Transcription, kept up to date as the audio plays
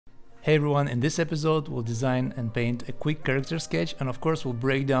Hey everyone, in this episode we'll design and paint a quick character sketch, and of course we'll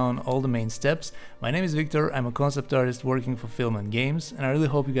break down all the main steps. My name is Victor, I'm a concept artist working for film and games, and I really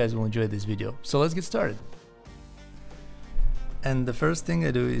hope you guys will enjoy this video. So let's get started. And the first thing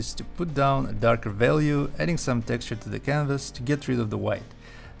I do is to put down a darker value, adding some texture to the canvas to get rid of the white.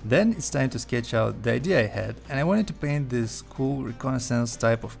 Then it's time to sketch out the idea I had, and I wanted to paint this cool reconnaissance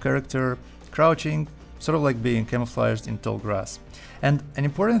type of character, crouching, sort of like being camouflaged in tall grass. And an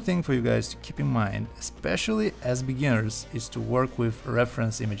important thing for you guys to keep in mind, especially as beginners, is to work with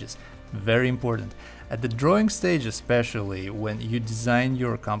reference images. Very important. At the drawing stage especially, when you design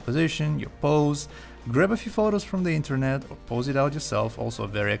your composition, your pose, grab a few photos from the internet or pose it out yourself, also a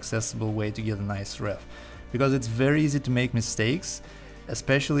very accessible way to get a nice ref. Because it's very easy to make mistakes,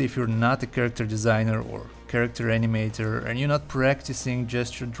 especially if you're not a character designer or character animator and you're not practicing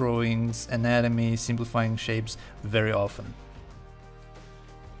gesture drawings, anatomy, simplifying shapes very often.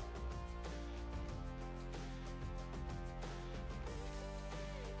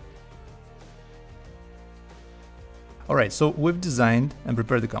 Alright, so we've designed and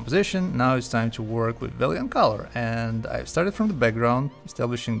prepared the composition, now it's time to work with value and color, and I've started from the background,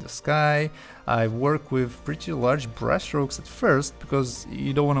 establishing the sky. I work with pretty large brush strokes at first, because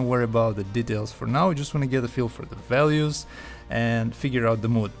you don't want to worry about the details for now, you just want to get a feel for the values and figure out the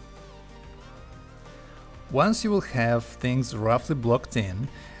mood. Once you will have things roughly blocked in,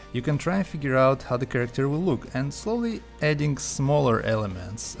 you can try and figure out how the character will look and slowly adding smaller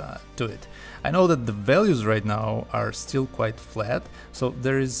elements to it. I know that the values right now are still quite flat, so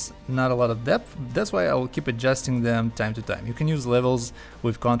there is not a lot of depth. That's why I will keep adjusting them time to time. You can use levels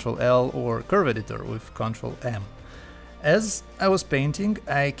with Ctrl L or curve editor with Ctrl M. As I was painting,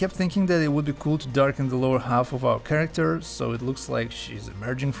 I kept thinking that it would be cool to darken the lower half of our character, so it looks like she's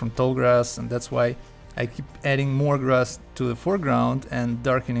emerging from tall grass, and that's why I keep adding more grass to the foreground and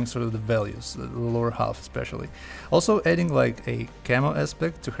darkening sort of the values, the lower half especially. Also adding like a camo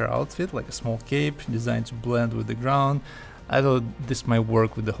aspect to her outfit, like a small cape designed to blend with the ground. I thought this might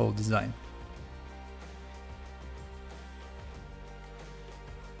work with the whole design.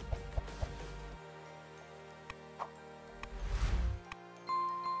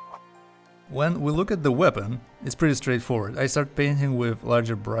 When we look at the weapon, it's pretty straightforward. I start painting with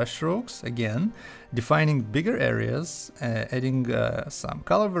larger brush strokes, again, defining bigger areas, adding some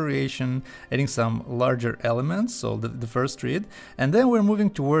color variation, adding some larger elements, so the first read, and then we're moving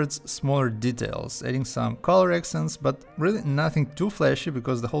towards smaller details, adding some color accents, but really nothing too flashy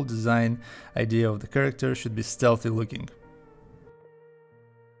because the whole design idea of the character should be stealthy looking.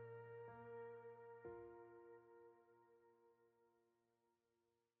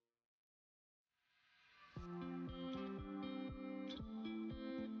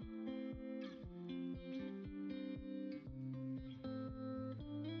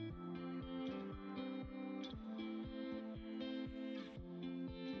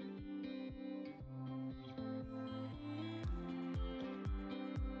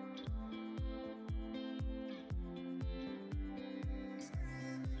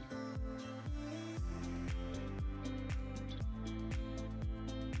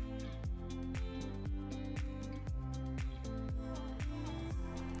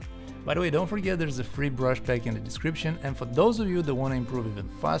 By the way, don't forget there's a free brush pack in the description, and for those of you that want to improve even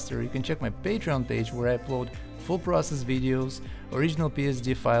faster, you can check my Patreon page where I upload full process videos, original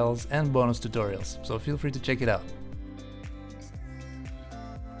PSD files and bonus tutorials, so feel free to check it out.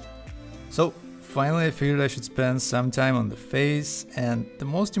 So finally I figured I should spend some time on the face, and the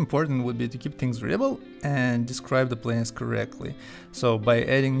most important would be to keep things readable and describe the planes correctly. So by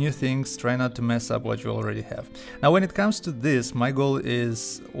adding new things, try not to mess up what you already have. Now when it comes to this, my goal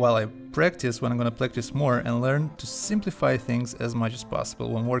is, while I practice, when I'm gonna practice more and learn to simplify things as much as possible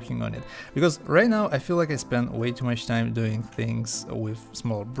when working on it. Because right now I feel like I spend way too much time doing things with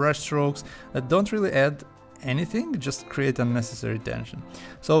smaller brush strokes that don't really add anything, just create unnecessary tension.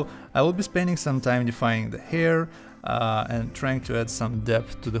 So I will be spending some time defining the hair and trying to add some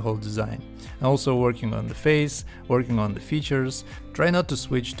depth to the whole design. And also working on the face, working on the features. Try not to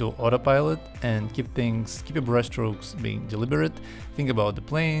switch to autopilot and keep your brush strokes being deliberate. Think about the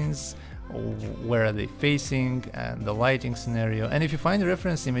planes, where are they facing, and the lighting scenario. And if you find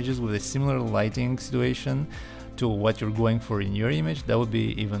reference images with a similar lighting situation to what you're going for in your image, that would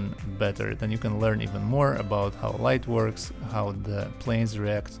be even better. Then you can learn even more about how light works, how the planes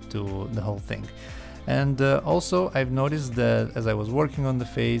react to the whole thing. And also I've noticed that as I was working on the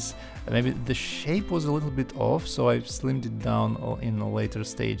face, maybe the shape was a little bit off, so I've slimmed it down in the later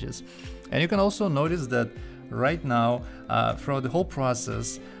stages. And you can also notice that right now, throughout the whole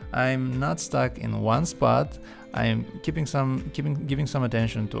process, I'm not stuck in one spot. I'm giving some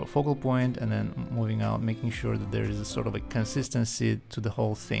attention to a focal point and then moving out, making sure that there is a sort of a consistency to the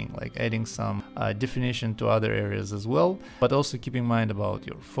whole thing, like adding some definition to other areas as well, but also keep in mind about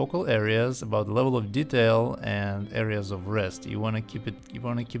your focal areas, about the level of detail and areas of rest. You want to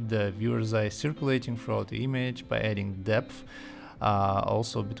keep the viewer's eye circulating throughout the image by adding depth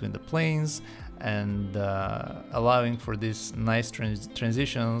also between the planes, and allowing for these nice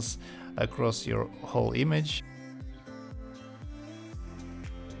transitions across your whole image.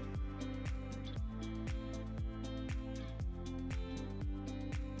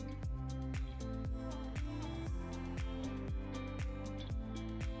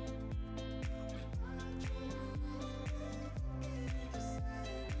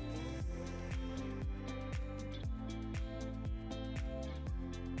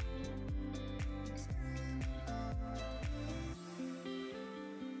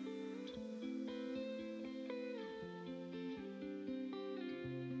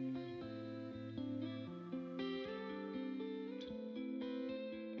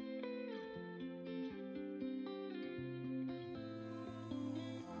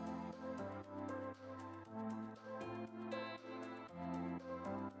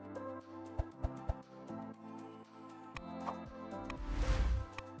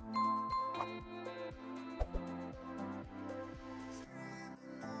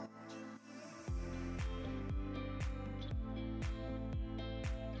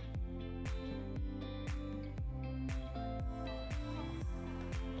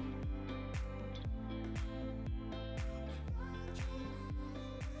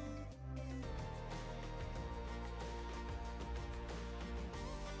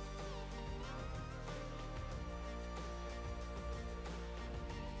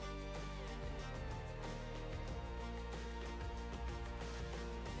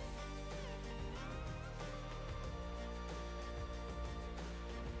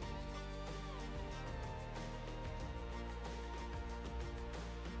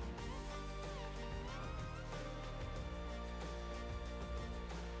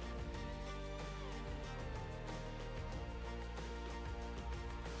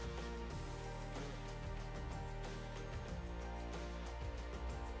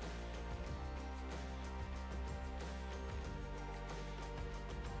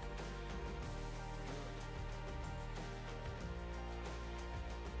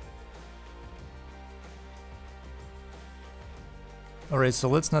 Alright, so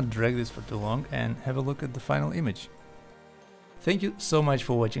let's not drag this for too long and have a look at the final image. Thank you so much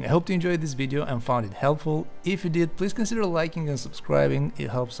for watching. I hope you enjoyed this video and found it helpful. If you did, please consider liking and subscribing, it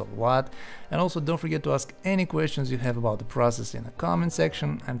helps a lot. And also don't forget to ask any questions you have about the process in the comment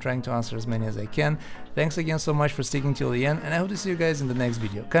section. I'm trying to answer as many as I can. Thanks again so much for sticking till the end, and I hope to see you guys in the next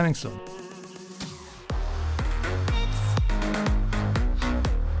video, coming soon.